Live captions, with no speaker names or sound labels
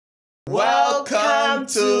Welcome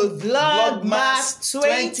to Vlogmas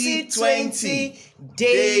 2020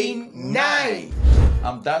 Day 9.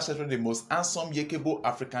 I'm Dash, the most handsome, yakable,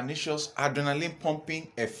 Africanicious,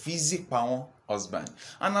 adrenaline-pumping, a physic-power husband.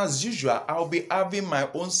 And as usual, I'll be having my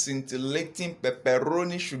own scintillating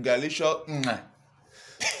pepperoni sugarlicious.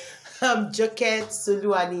 I'm Joket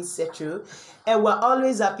Soluani Setro, and we're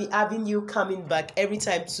always happy having you coming back every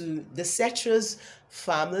time to the Setros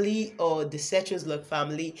family or the Setros Vlog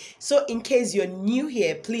family. So in case you're new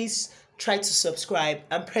here, please try to subscribe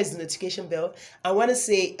and press the notification bell. I want to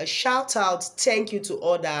say a shout out, thank you to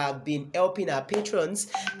all that have been helping our patrons,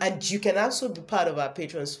 and you can also be part of our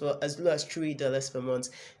patrons for as low as $3 per month.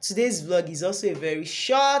 Today's vlog is also a very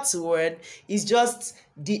short one. It's just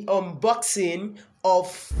the unboxing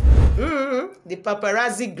of the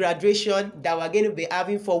paparazzi graduation that we're going to be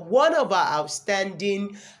having for one of our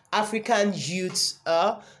outstanding African youths,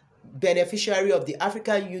 beneficiary of the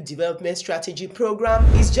African Youth Development Strategy Program.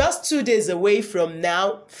 Is just 2 days away from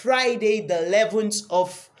now, Friday the 11th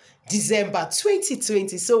of December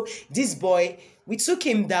 2020. So this boy, we took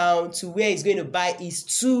him down to where he's going to buy his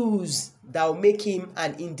tools that will make him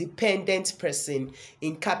an independent person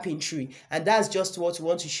in carpentry, and that's just what we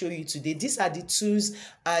want to show you today. These are the tools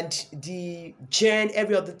and the gen,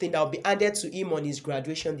 every other thing that will be handed to him on his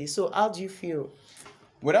graduation day. So how do you feel?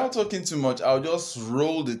 Without talking too much, I'll just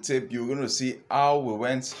roll the tape. You're going to see how we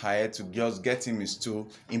went ahead to just get him his tool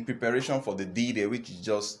in preparation for the D-Day, which is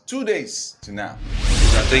just 2 days to now.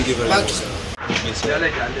 Thank you very much, sir. And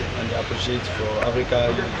I appreciate for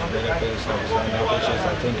Africa Development Service, and I appreciate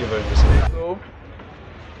that. Thank you very much, sir. So,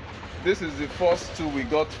 this is the first tool we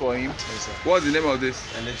got for him. Yes, sir. What's the name of this?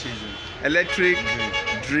 Electric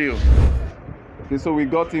Drill. Okay, so we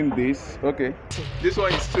got him this. Okay, this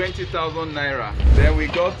one is 20,000 naira. Then we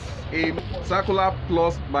got a circular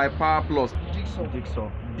plus by power plus. Jigsaw.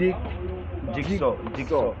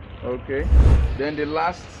 Okay. Then the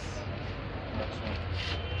last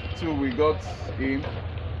two we got him.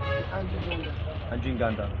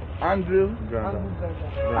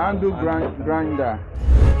 Handle grinder.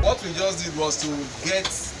 What we just did was to get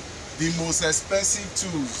the most expensive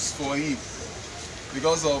tools for him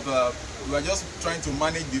because of we were just trying to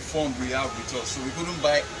manage the fund we have with us, so we couldn't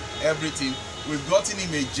buy everything. We've gotten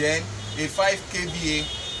him a gen, a 5 kVA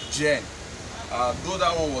gen. Though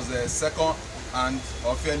that one was a second and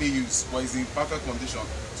or fairly used, but it's in perfect condition.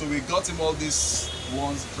 So we got him all these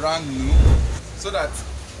ones brand new, so that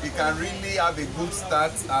he can really have a good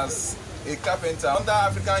start as a carpenter under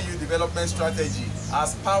African Youth Development Strategy,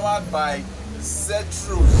 as powered by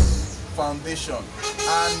Setros Foundation,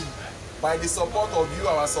 and by the support of you,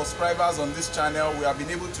 our subscribers on this channel, we have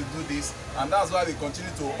been able to do this, and that's why we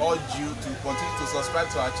continue to urge you to continue to subscribe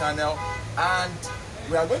to our channel. And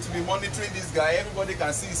we are going to be monitoring this guy. Everybody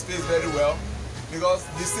can see his face very well, because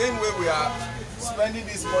the same way we are spending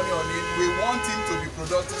this money on it, we want him to be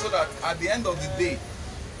productive, so that at the end of the day,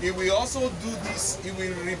 he will also do this, he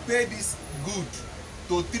will repay this good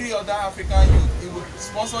to 3 other African youth. He will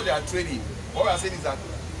sponsor their training. What we are saying is that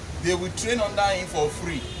they will train under him for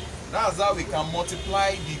free. That's how we can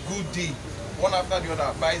multiply the good deed one after the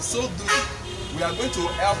other. By so doing, we are going to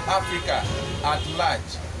help Africa at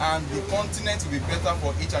large, and the continent will be better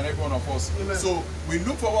for each and every one of us. So we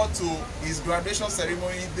look forward to his graduation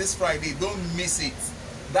ceremony this Friday. Don't miss it.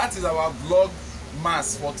 That is our vlog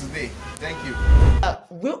mass for today. Thank you.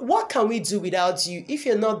 What can we do without you? If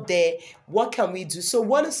you're not there, what can we do? So I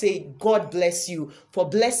want to say God bless you for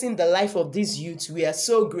blessing the life of these youths. We are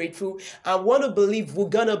so grateful, and want to believe we're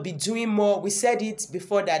gonna be doing more. We said it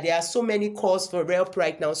before that there are so many calls for help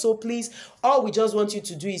right now. So please, all we just want you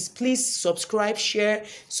to do is please subscribe, share,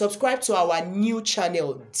 subscribe to our new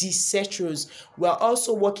channel, The Setros. We are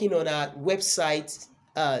also working on our website,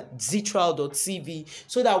 ztrial.tv,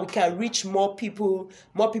 so that we can reach more people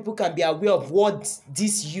can be aware of what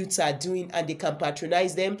these youths are doing, and they can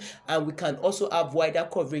patronize them, and we can also have wider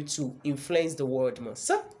coverage to influence the world more.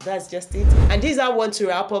 So that's just it, and this I want to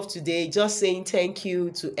wrap up today, just saying thank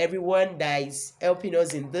you to everyone that is helping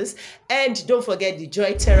us in this. And don't forget the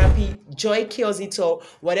joy therapy. Joy cures it all.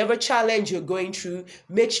 Whatever challenge you're going through,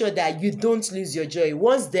 make sure that you don't lose your joy.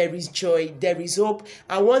 Once there is joy, there is hope,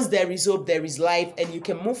 and once there is hope, there is life, and you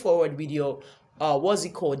can move forward with your what's it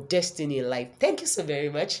called, destiny in life. Thank you so very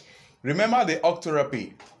much. Remember the hug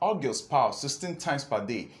therapy. Hug your spouse 16 times per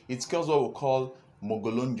day. It cures what we call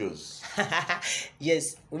mogolonjos.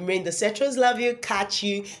 Yes, we mean the Setros love you. Catch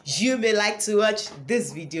you. You may like to watch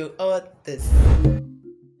this video or this.